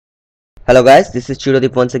Hello guys, this is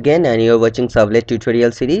Chirodip once again, and you're watching Servlet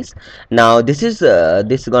tutorial series. Now this is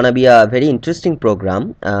gonna be a very interesting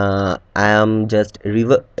program. I am just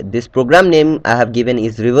this program name I have given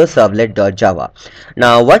is reverse-servlet.java.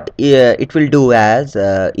 Now what it will do as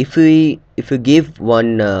if we give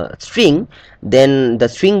one string, then the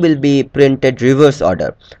string will be printed reverse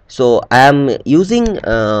order. So I am using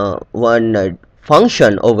one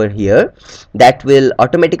function over here that will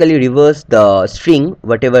automatically reverse the string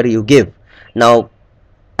whatever you give. Now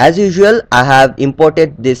as usual, I have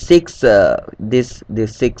imported these six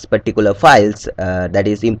particular files, that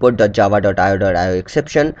is import.java.io.io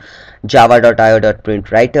exception,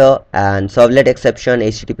 java.io.printWriter, and servlet exception,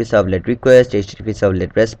 http servlet request, http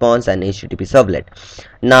servlet response, and http servlet.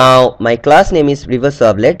 Now my class name is reverse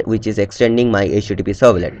servlet, which is extending my http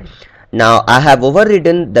servlet. Now I have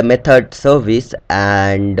overridden the method service,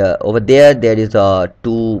 and over there is a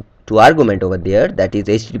two argument over there, that is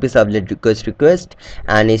http servlet request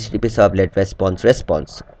and http servlet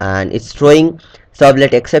response, and it's throwing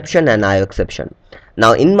servlet exception and IO exception.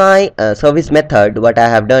 Now in my service method, what I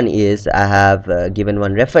have done is I have given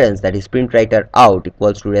one reference, that is printWriter out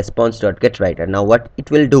equals to response.getWriter. Now what it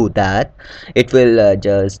will do, that it will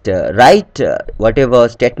just write whatever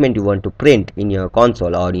statement you want to print in your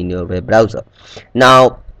console or in your web browser.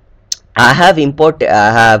 Now I have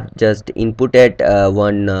just inputted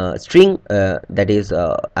one string, that is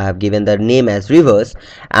I have given the name as reverse,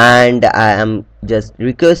 and I am just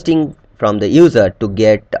requesting from the user to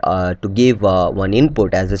get to give one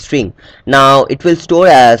input as a string. Now it will store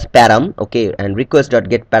as param, okay, and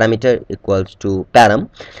request.get parameter equals to param.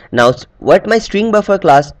 Now what my string buffer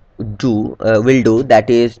class will do, that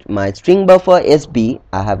is my string buffer sb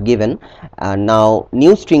I have given, and now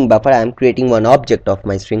new string buffer, I am creating one object of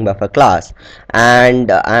my string buffer class,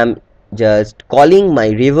 and I am just calling my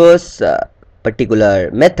reverse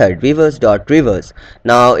particular method, reverse.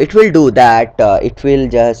 Now it will do that, it will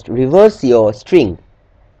just reverse your string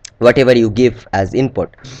whatever you give as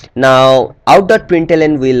input. Now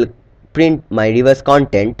out.println will print my reverse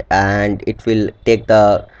content, and it will take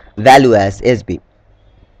the value as sb.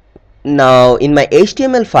 Now in my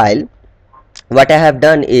HTML file, what I have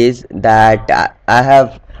done is that I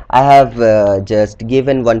have just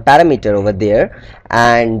given one parameter over there,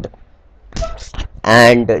 and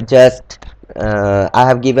just I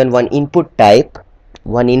have given one input type,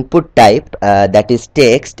 that is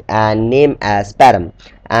text, and name as param,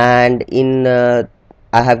 and in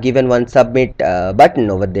I have given one submit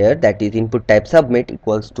button over there, that is input type submit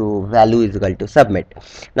equals to value is equal to submit.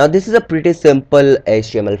 Now this is a pretty simple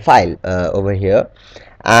HTML file over here,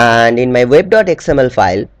 and in my web.xml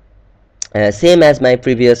file, same as my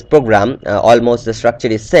previous program, almost the structure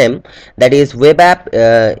is same, that is web app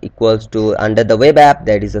equals to, under the web app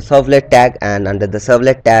there is a servlet tag, and under the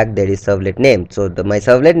servlet tag there is servlet name. So my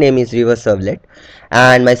servlet name is reverse servlet,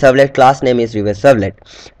 and my servlet class name is reverse servlet.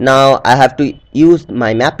 Now I have to use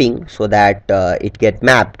my mapping so that it get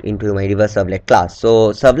mapped into my reverse servlet class.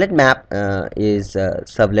 So servlet map is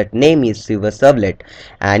servlet name is reverse servlet,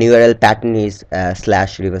 and URL pattern is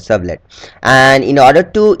slash reverse servlet. And in order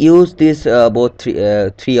to use this both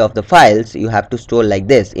three of the files, you have to store like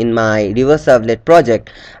this. In my reverse servlet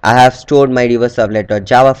project, I have stored my reverse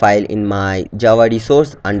servlet.java file in my java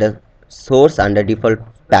resource under default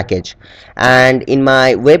package, and in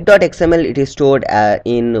my web.xml it is stored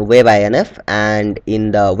in webinf, and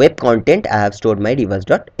in the web content I have stored my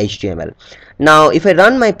reverse.html. Now if I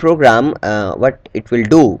run my program, what it will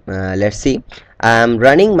do, let's see. I am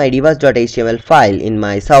running my reverse.html file in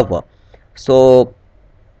my server. So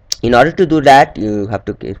in order to do that, you have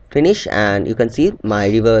to finish, and you can see my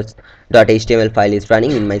reverse.html file is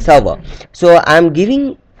running in my server. So I am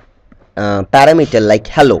giving parameter like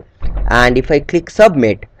hello, and if I click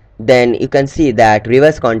submit, then you can see that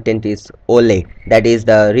reverse content is ole, that is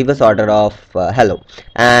the reverse order of hello,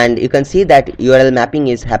 and you can see that URL mapping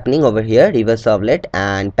is happening over here, reverse servlet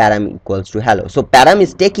and param equals to hello. So param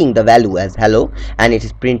is taking the value as hello, and it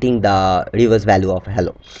is printing the reverse value of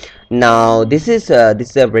hello. Now this is a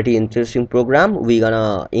pretty interesting program. We're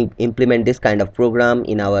gonna implement this kind of program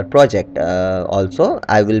in our project. Also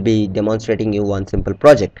I will be demonstrating you one simple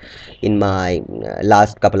project in my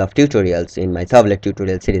last couple of tutorials in my servlet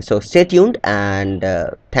tutorial series. So stay tuned, and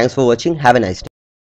thanks for watching. Have a nice day.